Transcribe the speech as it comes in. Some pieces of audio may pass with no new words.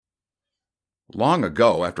Long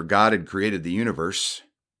ago, after God had created the universe,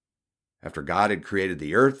 after God had created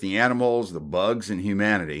the earth, the animals, the bugs, and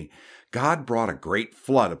humanity, God brought a great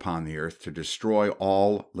flood upon the earth to destroy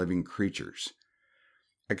all living creatures,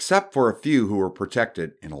 except for a few who were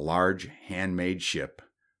protected in a large handmade ship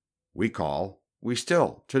we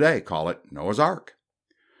still today call it Noah's Ark.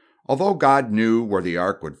 Although God knew where the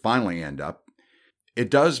ark would finally end up, it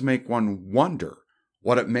does make one wonder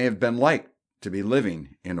what it may have been like to be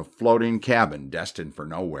living in a floating cabin destined for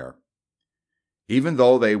nowhere. Even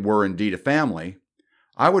though they were indeed a family,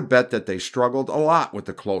 I would bet that they struggled a lot with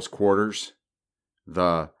the close quarters,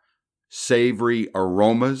 the savory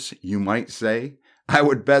aromas, you might say. I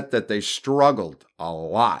would bet that they struggled a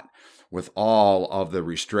lot with all of the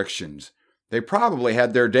restrictions. They probably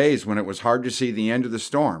had their days when it was hard to see the end of the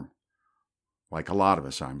storm, like a lot of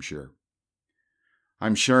us, I'm sure.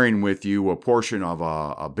 I'm sharing with you a portion of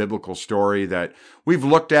a biblical story that we've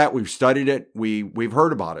looked at, we've studied it, we've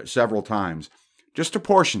heard about it several times. Just a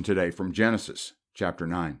portion today from Genesis chapter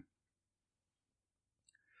 9.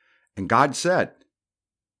 And God said,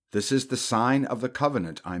 "This is the sign of the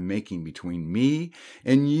covenant I'm making between me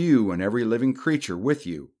and you and every living creature with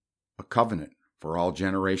you, a covenant for all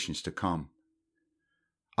generations to come.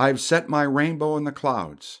 I have set my rainbow in the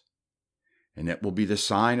clouds, and it will be the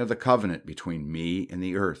sign of the covenant between me and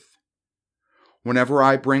the earth. Whenever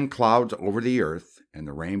I bring clouds over the earth and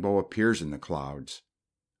the rainbow appears in the clouds,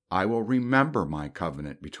 I will remember my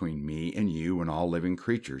covenant between me and you and all living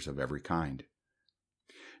creatures of every kind.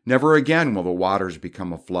 Never again will the waters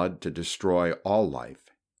become a flood to destroy all life.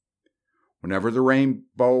 Whenever the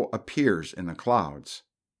rainbow appears in the clouds,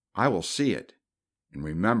 I will see it and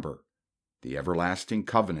remember the everlasting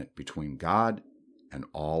covenant between God and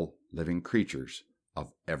all living creatures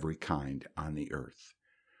of every kind on the earth."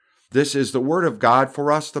 This is the word of God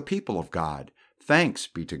for us, the people of God. Thanks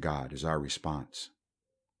be to God is our response.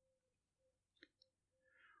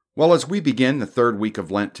 Well, as we begin the third week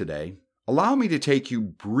of Lent today, allow me to take you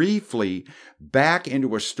briefly back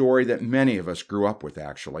into a story that many of us grew up with,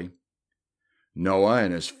 actually. Noah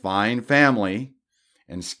and his fine family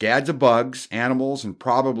and scads of bugs, animals, and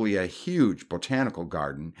probably a huge botanical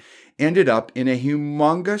garden ended up in a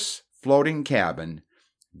humongous floating cabin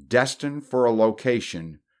destined for a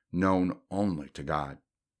location known only to God.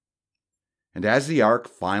 And as the ark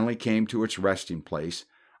finally came to its resting place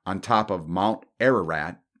on top of Mount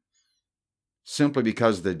Ararat, simply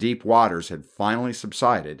because the deep waters had finally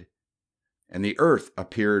subsided and the earth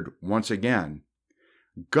appeared once again,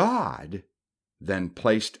 God then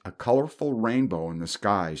placed a colorful rainbow in the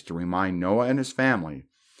skies to remind Noah and his family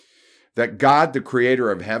that God, the creator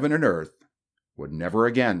of heaven and earth, would never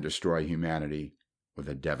again destroy humanity with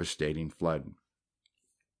a devastating flood.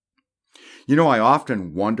 You know, I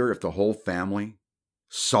often wonder if the whole family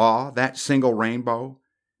saw that single rainbow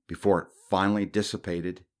before it finally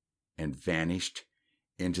dissipated and vanished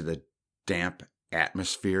into the damp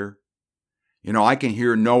atmosphere. You know, I can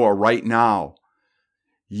hear Noah right now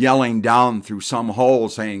yelling down through some hole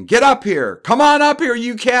saying, "Get up here, come on up here,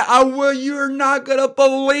 you can't, you're not going to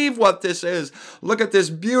believe what this is. Look at this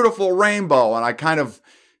beautiful rainbow." And I kind of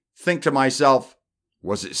think to myself,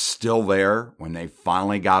 was it still there when they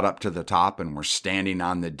finally got up to the top and were standing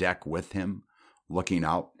on the deck with him, looking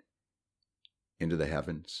out into the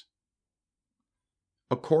heavens?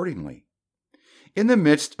 Accordingly, in the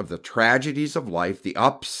midst of the tragedies of life, the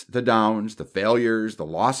ups, the downs, the failures, the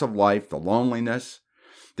loss of life, the loneliness,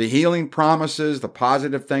 the healing promises, the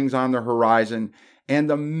positive things on the horizon, and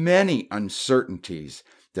the many uncertainties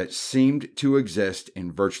that seemed to exist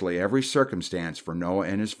in virtually every circumstance for Noah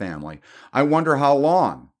and his family, I wonder how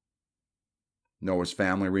long Noah's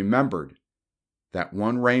family remembered that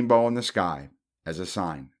one rainbow in the sky as a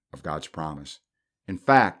sign of God's promise. In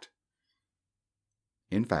fact,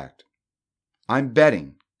 I'm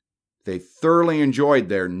betting they thoroughly enjoyed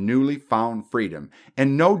their newly found freedom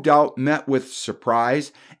and no doubt met with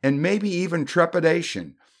surprise and maybe even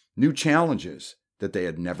trepidation, new challenges that they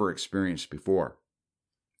had never experienced before.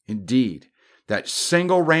 Indeed, that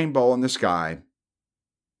single rainbow in the sky,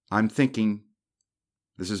 I'm thinking,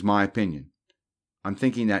 this is my opinion, I'm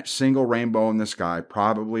thinking that single rainbow in the sky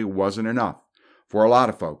probably wasn't enough for a lot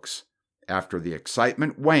of folks after the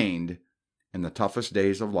excitement waned and the toughest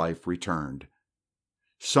days of life returned.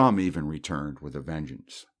 Some even returned with a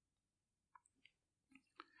vengeance.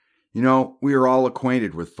 You know, we are all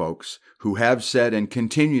acquainted with folks who have said and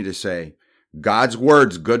continue to say, "God's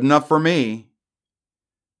word's good enough for me."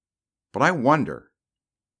 But I wonder,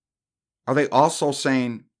 are they also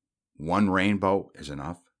saying one rainbow is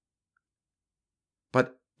enough?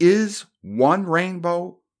 But is one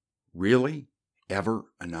rainbow really ever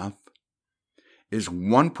enough? Is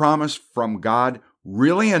one promise from God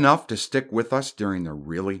really enough to stick with us during the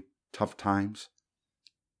really tough times?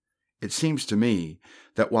 It seems to me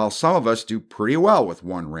that while some of us do pretty well with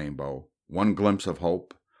one rainbow, one glimpse of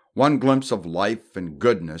hope, one glimpse of life and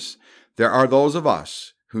goodness, there are those of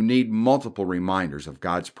us who need multiple reminders of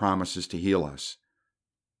God's promises to heal us,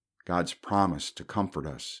 God's promise to comfort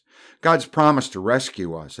us, God's promise to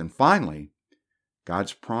rescue us, and finally,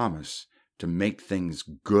 God's promise to make things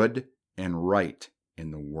good and right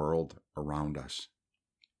in the world around us.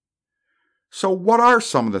 So what are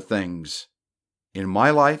some of the things in my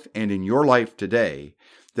life and in your life today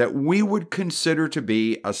that we would consider to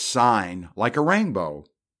be a sign, like a rainbow,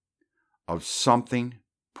 of something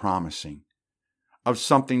promising, of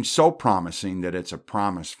something so promising that it's a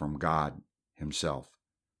promise from God Himself?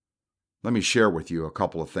 Let me share with you a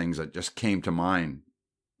couple of things that just came to mind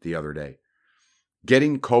the other day.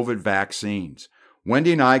 Getting COVID vaccines.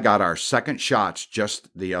 Wendy and I got our second shots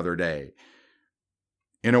just the other day.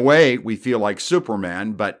 In a way, we feel like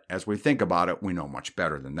Superman, but as we think about it, we know much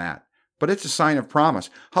better than that. But it's a sign of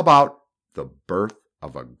promise. How about the birth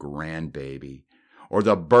of a grandbaby? Or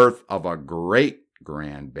the birth of a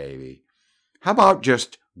great-grandbaby? How about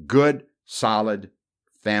just good, solid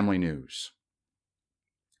family news?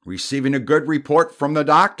 Receiving a good report from the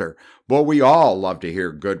doctor. Well, we all love to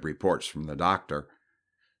hear good reports from the doctor.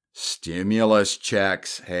 Stimulus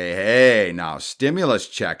checks. Hey, now stimulus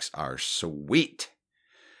checks are sweet.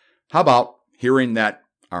 How about hearing that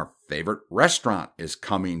our favorite restaurant is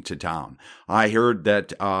coming to town? I heard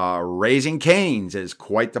that Raising Cane's is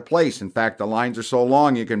quite the place. In fact, the lines are so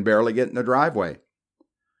long you can barely get in the driveway.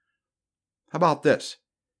 How about this?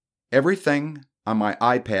 Everything on my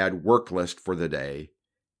iPad work list for the day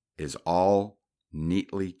is all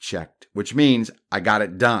neatly checked, which means I got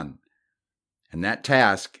it done. And that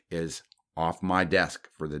task is off my desk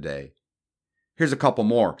for the day. Here's a couple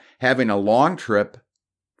more. Having a long trip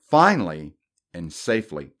finally and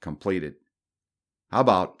safely completed. How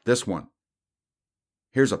about this one?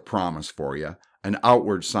 Here's a promise for you, an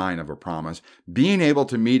outward sign of a promise, being able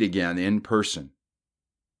to meet again in person.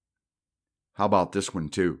 How about this one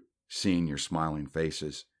too, seeing your smiling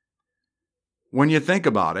faces? When you think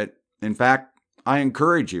about it, in fact, I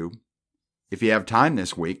encourage you, if you have time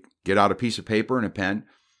this week, get out a piece of paper and a pen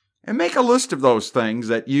and make a list of those things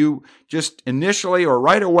that you just initially or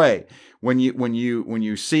right away, when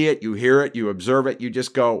you see it, you hear it, you observe it, you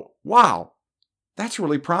just go, wow, that's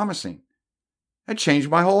really promising. That changed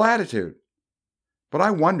my whole attitude. But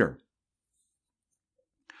I wonder,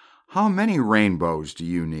 how many rainbows do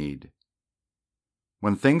you need?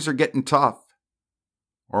 When things are getting tough,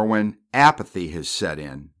 or when apathy has set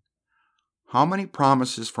in, how many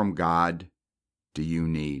promises from God do you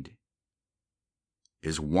need?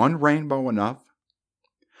 Is one rainbow enough?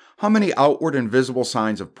 How many outward and visible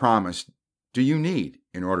signs of promise do you need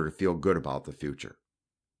in order to feel good about the future?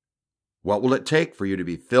 What will it take for you to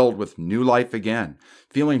be filled with new life again,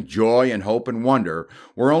 feeling joy and hope and wonder,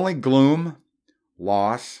 where only gloom,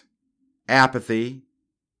 loss, apathy,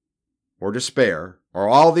 or despair, or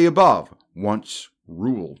all the above, once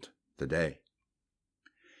ruled the day?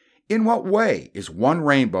 In what way is one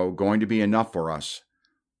rainbow going to be enough for us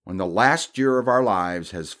when the last year of our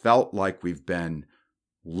lives has felt like we've been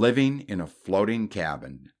living in a floating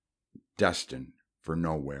cabin, destined for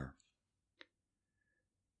nowhere?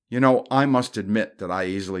 You know, I must admit that I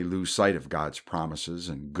easily lose sight of God's promises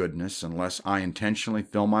and goodness unless I intentionally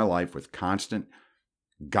fill my life with constant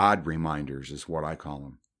God reminders, is what I call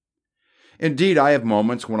them. Indeed, I have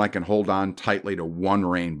moments when I can hold on tightly to one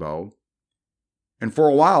rainbow, and for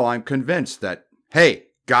a while I'm convinced that, hey,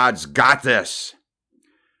 God's got this.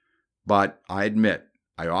 But I admit,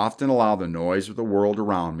 I often allow the noise of the world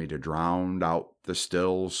around me to drown out the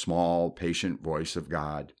still, small, patient voice of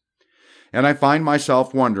God. And I find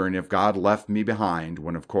myself wondering if God left me behind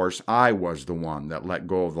when, of course, I was the one that let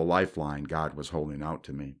go of the lifeline God was holding out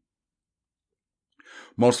to me.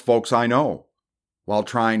 Most folks I know, while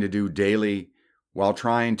trying to daily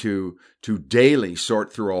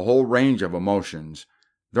sort through a whole range of emotions,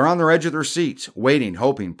 they're on the edge of their seats, waiting,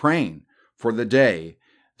 hoping, praying for the day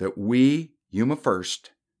that we, Yuma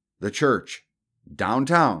First, the church,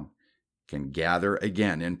 downtown, can gather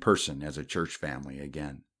again in person as a church family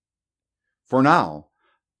again. For now,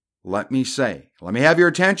 let me have your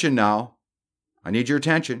attention now. I need your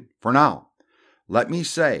attention for now. Let me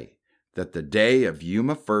say that the day of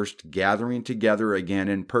Yuma First gathering together again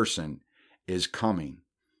in person is coming,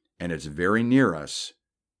 and it's very near us,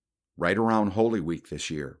 right around Holy Week this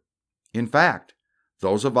year. In fact,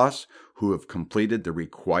 those of us who have completed the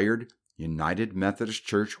required United Methodist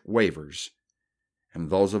Church waivers And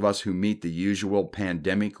those of us who meet the usual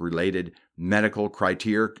pandemic-related medical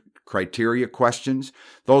criteria questions,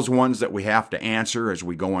 those ones that we have to answer as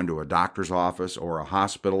we go into a doctor's office or a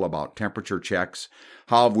hospital about temperature checks,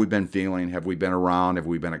 how have we been feeling, have we been around, have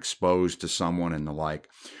we been exposed to someone, and the like.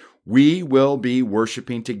 We will be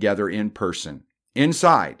worshiping together in person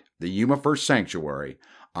inside the Yuma First Sanctuary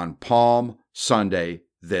on Palm Sunday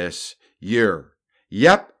this year.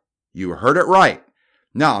 Yep, you heard it right.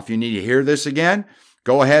 Now, if you need to hear this again,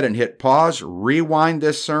 go ahead and hit pause, rewind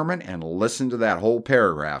this sermon, and listen to that whole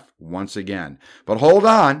paragraph once again. But hold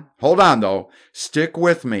on though. Stick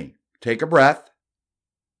with me. Take a breath.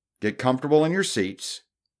 Get comfortable in your seats.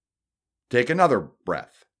 Take another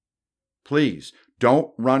breath. Please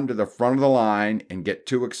don't run to the front of the line and get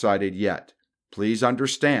too excited yet. Please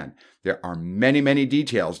understand, there are many, many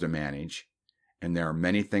details to manage, and there are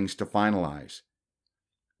many things to finalize.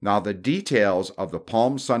 Now, the details of the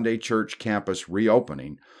Palm Sunday Church campus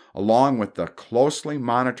reopening, along with the closely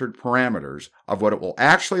monitored parameters of what it will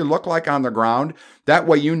actually look like on the ground, that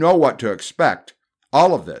way you know what to expect,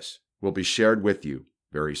 all of this will be shared with you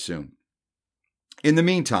very soon. In the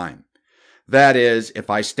meantime, that is, if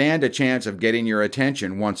I stand a chance of getting your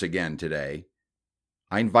attention once again today,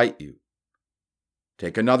 I invite you,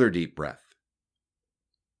 take another deep breath.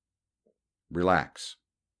 Relax.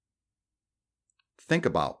 Think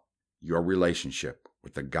about your relationship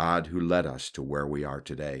with the God who led us to where we are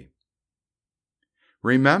today.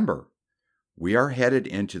 Remember, we are headed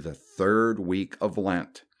into the third week of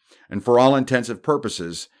Lent, and for all intensive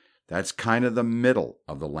purposes, that's kind of the middle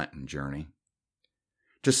of the Lenten journey.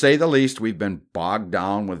 To say the least, we've been bogged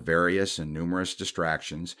down with various and numerous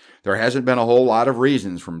distractions. There hasn't been a whole lot of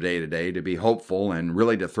reasons from day to day to be hopeful and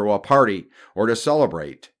really to throw a party or to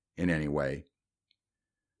celebrate in any way.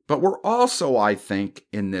 But we're also, I think,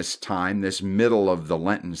 in this time, this middle of the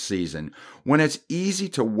Lenten season, when it's easy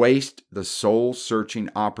to waste the soul-searching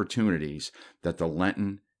opportunities that the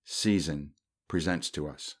Lenten season presents to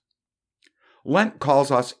us. Lent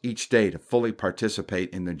calls us each day to fully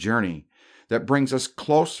participate in the journey that brings us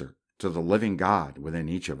closer to the living God within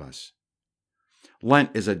each of us. Lent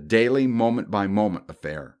is a daily, moment-by-moment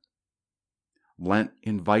affair. Lent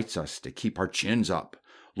invites us to keep our chins up,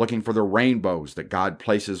 looking for the rainbows that God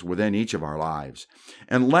places within each of our lives.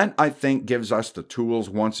 And Lent, I think, gives us the tools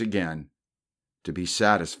once again to be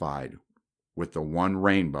satisfied with the one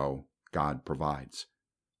rainbow God provides.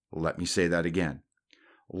 Let me say that again.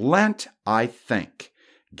 Lent, I think,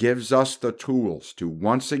 gives us the tools to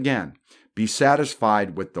once again be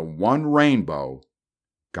satisfied with the one rainbow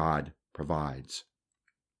God provides.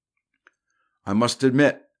 I must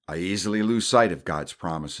admit, I easily lose sight of God's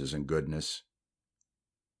promises and goodness.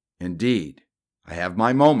 Indeed, I have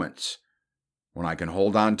my moments when I can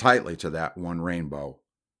hold on tightly to that one rainbow.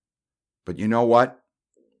 But you know what?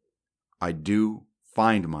 I do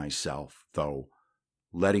find myself, though,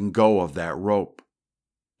 letting go of that rope,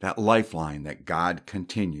 that lifeline that God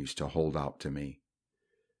continues to hold out to me.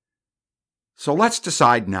 So let's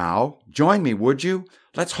decide now. Join me, would you?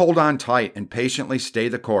 Let's hold on tight and patiently stay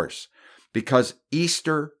the course, because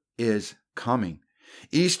Easter is coming.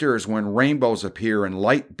 Easter is when rainbows appear and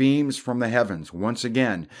light beams from the heavens once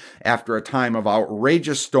again after a time of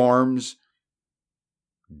outrageous storms,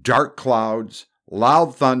 dark clouds,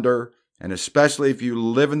 loud thunder, and especially if you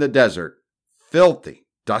live in the desert, filthy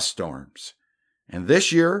dust storms. And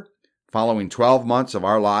this year, following 12 months of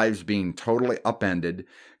our lives being totally upended,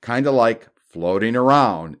 kind of like floating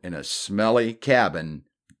around in a smelly cabin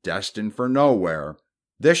destined for nowhere,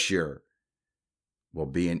 this year will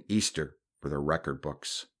be an Easter for the record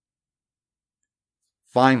books.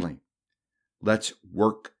 Finally, let's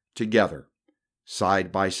work together,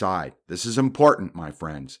 side by side. This is important, my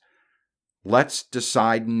friends. Let's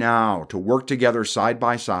decide now to work together side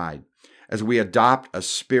by side as we adopt a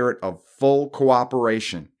spirit of full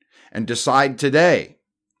cooperation and decide today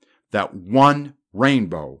that one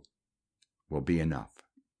rainbow will be enough.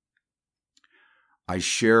 I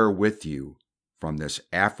share with you from this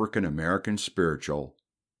African American spiritual,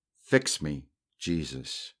 Fix Me,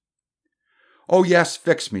 Jesus. Oh yes,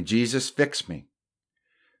 fix me, Jesus, fix me.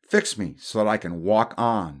 Fix me so that I can walk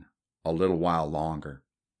on a little while longer.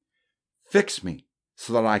 Fix me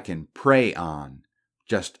so that I can pray on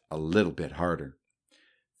just a little bit harder.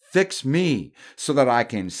 Fix me so that I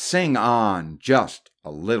can sing on just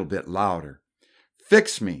a little bit louder.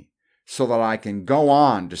 Fix me so that I can go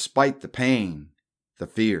on despite the pain, the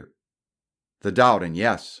fear, the doubt, and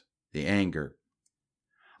yes, the anger.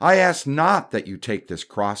 I ask not that you take this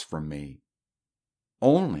cross from me,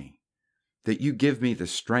 only that you give me the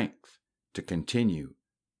strength to continue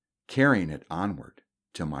carrying it onward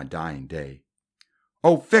till my dying day.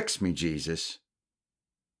 Oh, fix me, Jesus.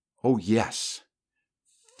 Oh, yes,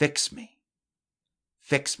 fix me.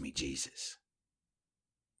 Fix me, Jesus.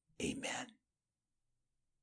 Amen.